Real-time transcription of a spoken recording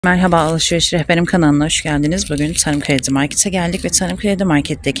Merhaba, Alışveriş Rehberim kanalına hoş geldiniz. Bugün Tarim Kredi Market'e geldik ve Tarim Kredi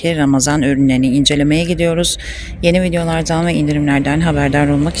Market'teki Ramazan ürünlerini incelemeye gidiyoruz. Yeni videolardan ve indirimlerden haberdar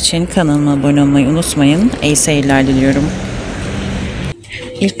olmak için kanalıma abone olmayı unutmayın. İyi seyirler diliyorum.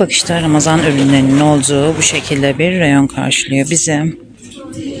 İlk bakışta Ramazan ürünlerinin olduğu bu şekilde bir reyon karşılıyor bizi.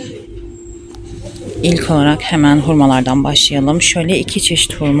 İlk olarak hemen hurmalardan başlayalım. Şöyle iki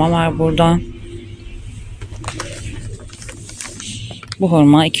çeşit hurma var burada. Bu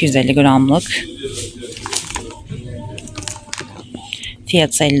hurma 250 gramlık.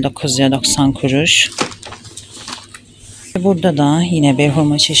 Fiyatı 59 lira 90 kuruş. Burada da yine bir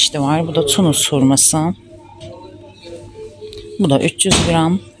hurma çeşidi var. Bu da Tunus hurması. Bu da 300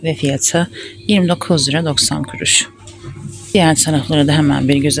 gram ve fiyatı 29 lira 90 kuruş. Diğer taraflara da hemen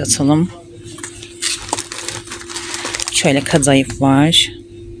bir göz atalım. Şöyle kadayıf var.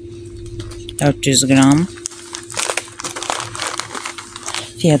 400 gram.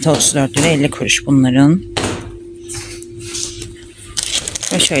 Fiyatı 34 lira 50 kuruş bunların.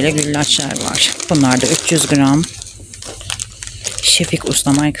 Ve şöyle güllaçlar var. Bunlar da 300 gram. Şefik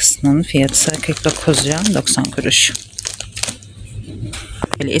Usta markasının fiyatı 49 lira 90 kuruş.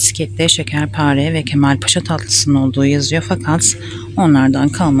 Böyle etikette şekerpare ve Kemalpaşa tatlısının olduğu yazıyor fakat onlardan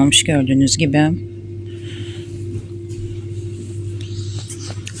kalmamış gördüğünüz gibi.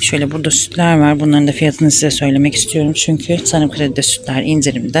 Şöyle burada sütler var. Bunların da fiyatını size söylemek istiyorum. Çünkü Tarim Kredi'de sütler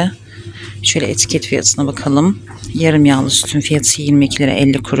indirimde. Şöyle etiket fiyatına bakalım. Yarım yağlı sütün fiyatı 22 lira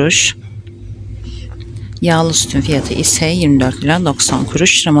 50 kuruş. Yağlı sütün fiyatı ise 24 lira 90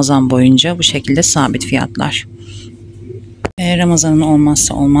 kuruş. Ramazan boyunca bu şekilde sabit fiyatlar. Ramazan'ın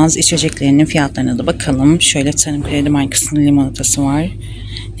olmazsa olmaz içeceklerinin fiyatlarına da bakalım. Şöyle Tarim Kredi markasının limonatası var.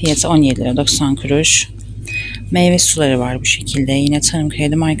 Fiyatı 17 lira 90 kuruş. Meyve suları var bu şekilde. Yine Tarim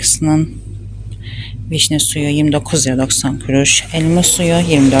Kredi markasının vişne suyu 29 lira 90 kuruş. Elma suyu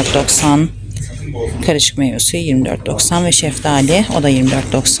 24.90. Karışık meyve suyu 24.90 ve şeftali o da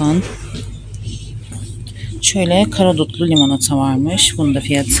 24.90. Şöyle karadutlu limonata varmış. Bunun da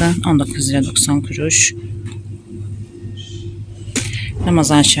fiyatı 19 lira 90 kuruş.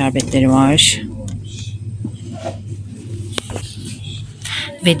 Ramazan şerbetleri var.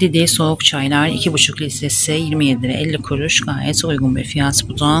 Ve Didi soğuk çaylar 2,5 litresi 27 lira 50 kuruş. Gayet uygun bir fiyat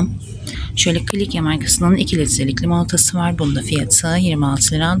bu da. Şöyle Klikya markasının 2 litrelik limonatası var. Bunun da fiyatı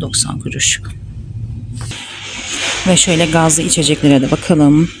 26 lira 90 kuruş. Ve şöyle gazlı içeceklere de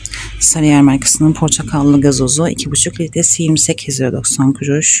bakalım. Sarıyer markasının portakallı gazozu 2,5 litresi 28 lira 90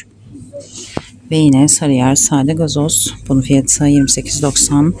 kuruş. Ve yine Sarıyer sade gazoz. Bunun fiyatı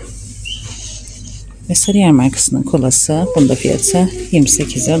 28,90. Ve Sarıyer markasının kolası. Bunun da fiyatı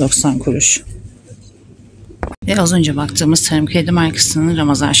 28 lira 90 kuruş. Ve az önce baktığımız Tarim Kredi markasının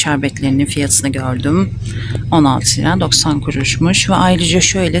Ramazan şerbetlerinin fiyatını gördüm. 16 lira 90 kuruşmuş. Ve ayrıca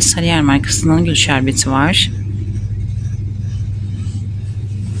şöyle Sarıyer markasının gül şerbeti var.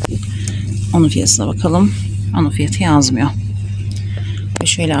 Onun fiyatına bakalım. Onun fiyatı yazmıyor. Ve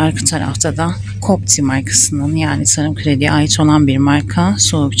şöyle arka tarafta da Kopti markasının yani Tarim Kredi'ye ait olan bir marka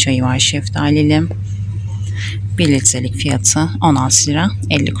soğuk çayı var şeftalili. 1 litrelik fiyatı 16 lira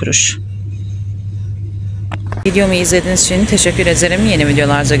 50 kuruş. Videomu izlediğiniz için teşekkür ederim. Yeni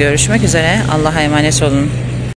videolarda görüşmek üzere. Allah'a emanet olun.